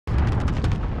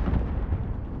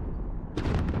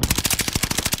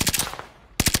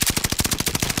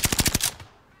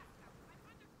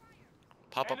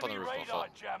Pop up on the roof, Mofo.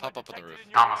 Pop up on the roof.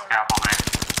 On the scaffolding.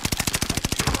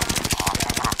 I'm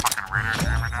gonna fucking radar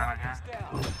jammer down here.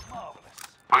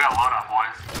 We got load up,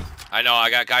 boys. I know, I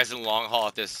got guys in long haul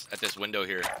at this window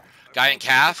here. Guy in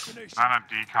calf. Not a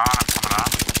decon, I'm coming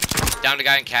up. Down to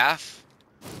guy in calf.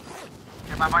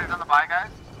 Okay, my money's on the buy, guys.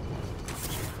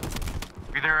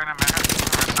 Be there in a minute.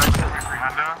 We're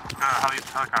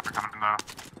helicopter coming though.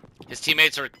 His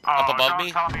teammates are up above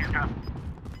me. Tell him he's gonna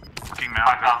fucking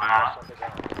mount up there.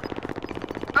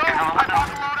 No, I found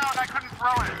the loadout and I couldn't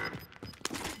throw it.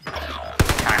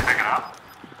 Can I pick it up?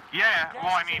 Yeah,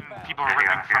 well I mean, people are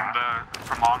ripping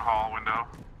from long haul window.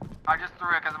 I just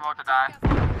threw it because I'm about to die.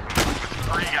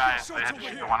 There's 3 guys, they had to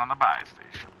shoot the one on the buy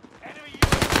station.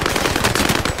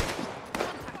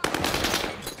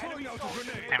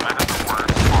 Hey man, that's the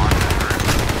worst spawn ever.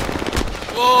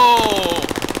 Whoa!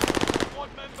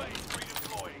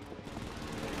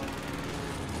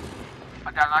 I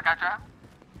got a knockout trap.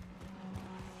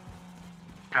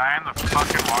 Guy in the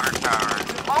fucking water tower.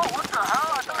 Oh, what the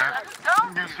hell? I thought I just downed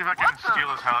I'm gonna see if I can steal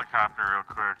his helicopter real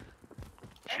quick.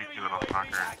 Cheeky little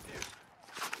fucker.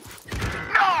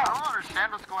 No! I don't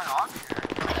understand what's going on here.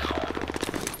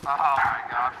 Oh my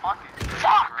god, fucking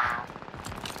fuck!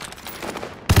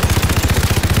 Bro.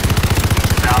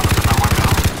 Down in the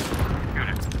window.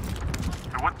 Dude,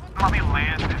 it wouldn't let me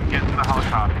land and get in the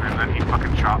helicopter and then he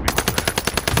fucking shot me with it.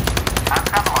 That's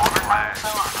kind of lag.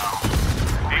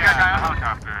 You got a guy on the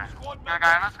helicopter. Got a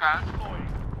guy on us, guys.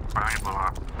 I think it blew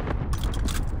up.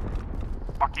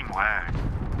 Fucking lag.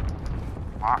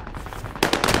 Fuck.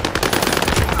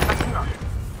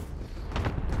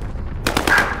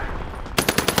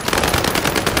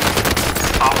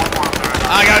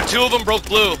 I got 2 of them, broke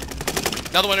blue.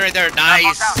 Another one right there.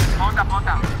 Nice. Blown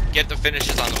down. Get the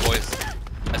finishes on the boys.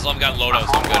 As long as I've got loadout,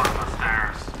 so I'm good.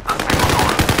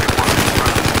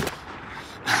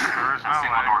 There is no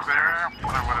lag there. I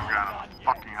would have got a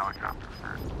fucking helicopter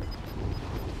first.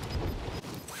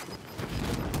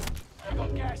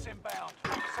 Gas inbound.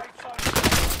 Safe zone.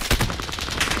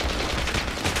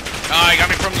 Oh, he got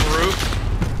me from the roof.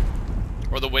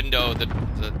 Or the window, the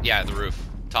roof.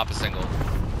 Top of single.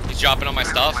 He's dropping on my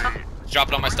stuff. He's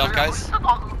dropping on my stuff, guys.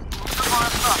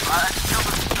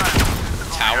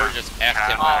 Tower just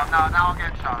F'd him up. Oh, now I'll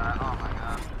get shot at. Oh my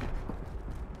god.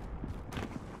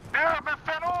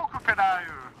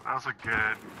 That was a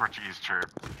good Portuguese chirp.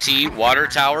 T, water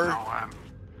tower.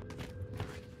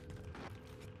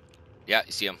 Yeah,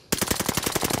 you see him.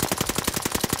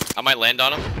 I might land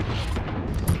on him.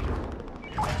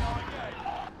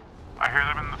 I hear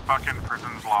them in the fucking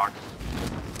prison blocks.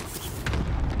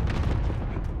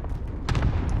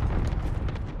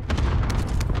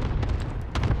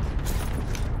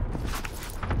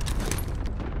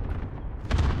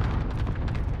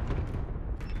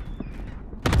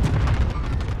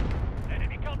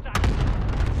 Enemy contact.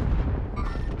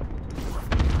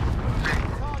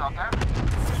 Stop there.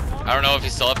 I don't know if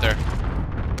he's still up there.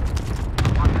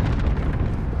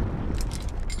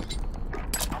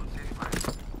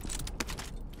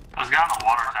 There's a guy on the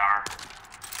water tower.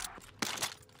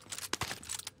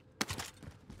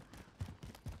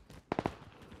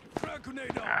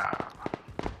 Yeah.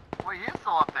 Wait, he is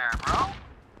still up there, bro.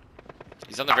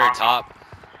 He's on the very top.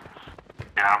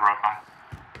 Yeah, I broke him.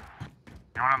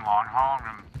 You want in long haul? I'm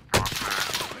gonna go up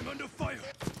there. I'm under fire.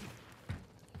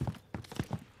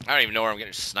 I don't even know where I'm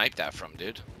getting sniped at from,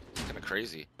 dude. It's kind of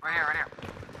crazy. Right here.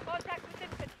 Contact with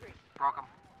infantry. Broke him.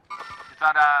 It's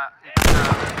on,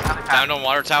 Down on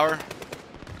water tower.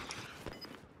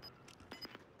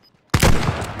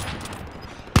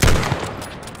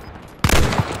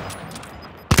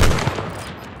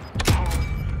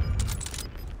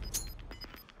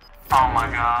 Oh my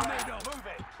god. Move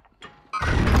it.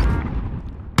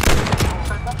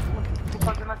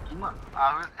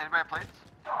 Anybody have plates?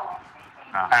 No.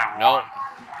 I have No. one.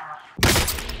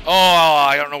 Oh,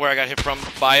 I don't know where I got hit from.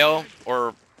 Bio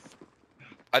or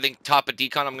I think top of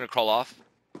decon. I'm gonna crawl off.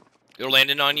 They're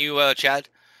landing on you, Chad.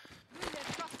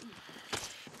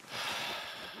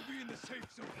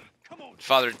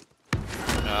 Father,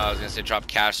 I was gonna say drop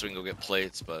cash so we can go get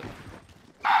plates, but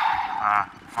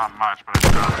Not much, but it's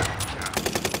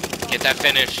good. get that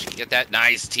finish. Get that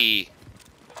nice T.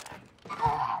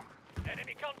 Oh,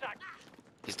 Enemy contact.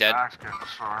 He's dead. back's getting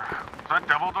sore. Is that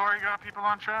double door you got people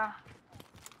on, Chad?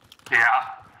 Yeah.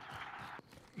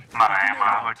 Not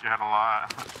ammo. Like you had a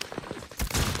lot.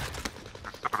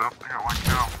 Step it up. I got 1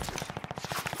 kill.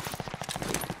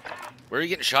 Where are you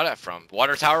getting shot at from?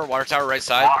 Water tower right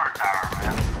side. Water tower,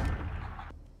 man.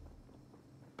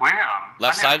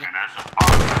 Left side.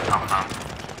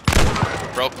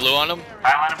 Broke blue on him.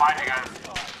 I landed behind you guys.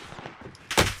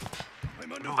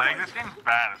 The leg, this game's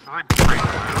bad. It's like break.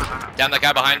 Down that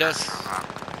guy behind us.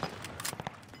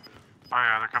 Oh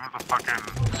yeah, they're coming to the fucking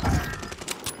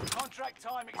Contract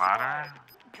time ladder. expired.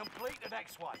 Complete the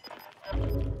next one.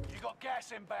 You got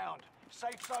gas inbound.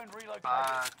 Safe zone relocated.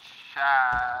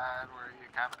 Chad, where are you?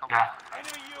 Can I have a couple? Yeah.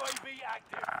 Enemy UAV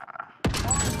active.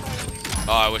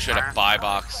 Oh, I wish I had a buy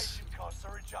box. Station costs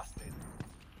are adjusted.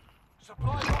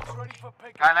 Supply box ready for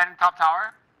pickup. Guy landing top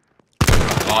tower.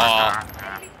 Oh,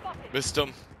 Enemy spotted. missed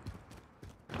him.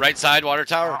 Right side, water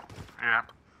tower. Oh, yeah.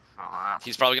 So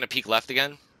He's probably gonna peek left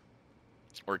again.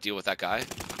 Or deal with that guy. did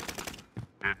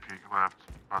peek left.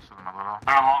 Busted him a little.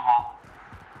 They're on long haul.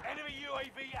 Enemy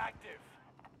UAV active.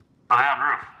 Are they on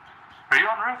roof? Are you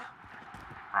on roof?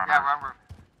 Yeah, remember.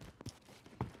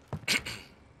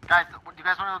 Guys, do you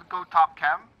guys want to go top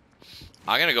chem?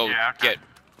 I'm gonna go Yeah, okay.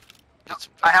 get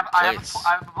some I have plates. a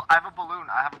balloon.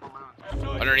 I have a balloon.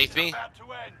 Surgery's Underneath me? about to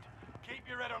end. Keep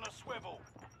your head on a swivel.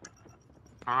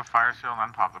 Go to the fire seal and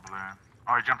then pop the balloon.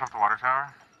 Oh, he jumped off the water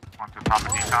tower. Went to the top of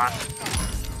decon.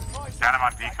 Got him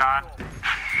on decon.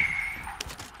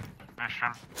 Finished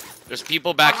him. There's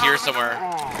people back here somewhere.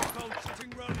 Oh,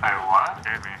 Hey, what?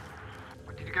 gave me.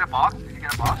 Did you get a box? Did you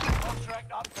get a box? Contract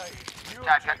updated. New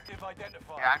Yeah, objective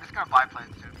identified. Yeah, I'm just gonna buy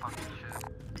planes, dude. Fuck this shit.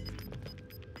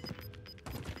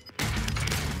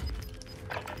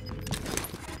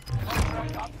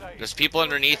 Contract updated. There's people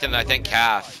underneath and I think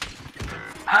calf.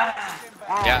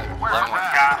 Whoa, Yeah, where long was one.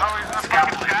 that? Oh, he's in the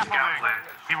fucking scaffolding.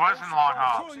 He was in long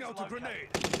haul.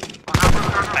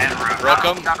 Broke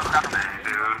him. Down him.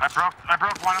 I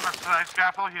broke one of the side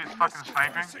scaffold. He's fucking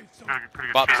sniping. Pretty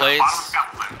good Bot shot. plates. Bottom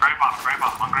scaffold. Very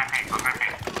bottom. On green paint. On green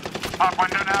paint. Pop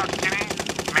window now, skinny.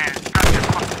 Man, he's got to get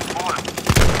fucking bullet.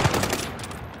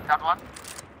 Got one.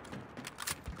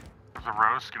 There's a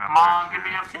rose skin up Come on, give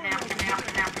me up, give me up, give me up,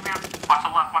 give me up, give me up. Watch the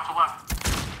left, watch the left.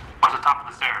 Watch the top of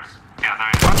the stairs. Yeah, there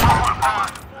you go. Follow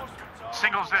it.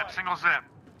 Single zip, single zip.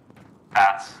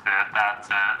 That's it, that's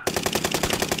it.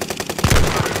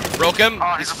 Broke him.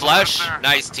 Oh, He's he's a bullet flush. there.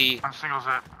 Nice T. I'm single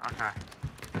zip. Okay.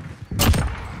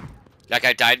 That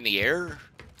guy died in the air.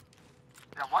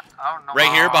 Yeah, what? I don't know.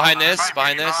 Right here, behind Might this, be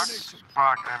behind box. this.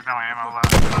 Fuck, I have no ammo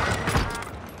left.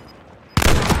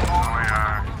 Oh, we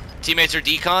are. Teammates are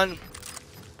decon.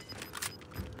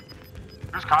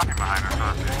 There's coffee behind us,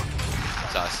 though.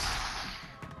 It's us.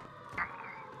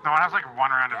 No one has like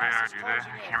one round of AR, do they? I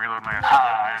can't reload my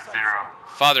Zero.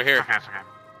 Father, here. Okay, it's okay.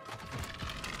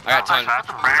 I got tons. That's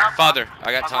a rare. Father,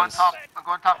 I got I'm going tons. top. I'm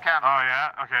going top cam. Oh,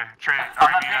 yeah? Okay. Trey, I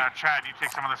mean, Chad, you take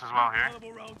some of this as well here.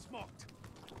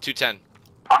 210.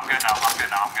 I'm good now, I'm good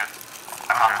now, I'm good.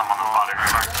 I got someone on the body.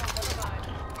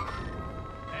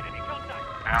 Enemy contact.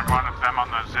 Yeah, I'm going with them on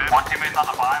the zip. One teammate's on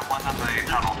the buy, one's on the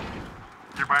tunnel.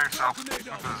 You're by yourself with the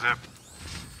zip.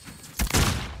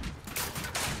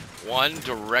 One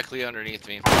directly underneath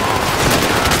me.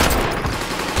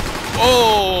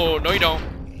 Oh, no you don't.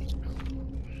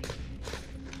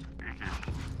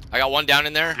 I got one down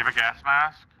in there. Do you have a gas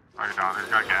mask? Oh, you don't. There's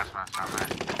got a gas mask down there.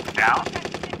 Down?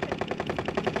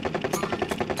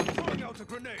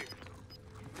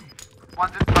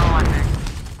 One's in tunnel, I think.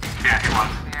 Yeah, he was.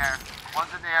 In the air.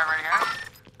 One's in the air right here.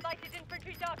 Sighted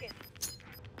infantry target.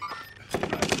 Is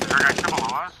there a guy still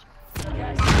below us? Oh,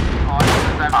 I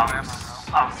think there's ammo,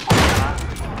 I'm smoking that.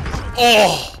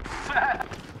 Oh!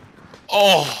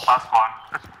 Oh! Last one.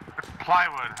 It's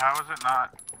plywood. How is it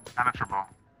not penetrable?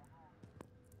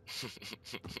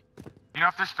 You know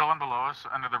if they're still in below us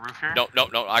under the roof here? No, no,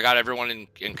 no. I got everyone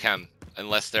in chem.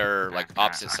 Unless they're like Okay,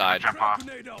 opposite I'm side. gonna jump off.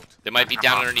 They might be Jump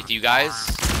down off. underneath you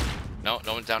guys. No,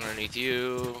 no one's down underneath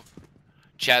you.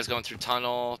 Chad's going through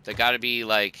tunnel. They gotta be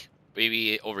like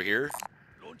maybe over here.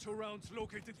 Launcher rounds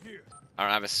located here. I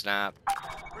don't have a snap.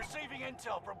 Receiving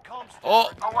intel from comms. Oh,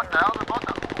 Oh, what the hell? They're both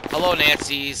up. hello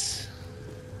Nancy's.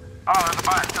 Oh, there's a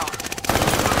buy.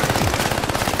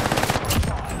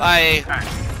 Bye. Okay.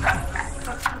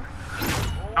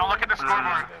 Don't look at the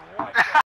scoreboard.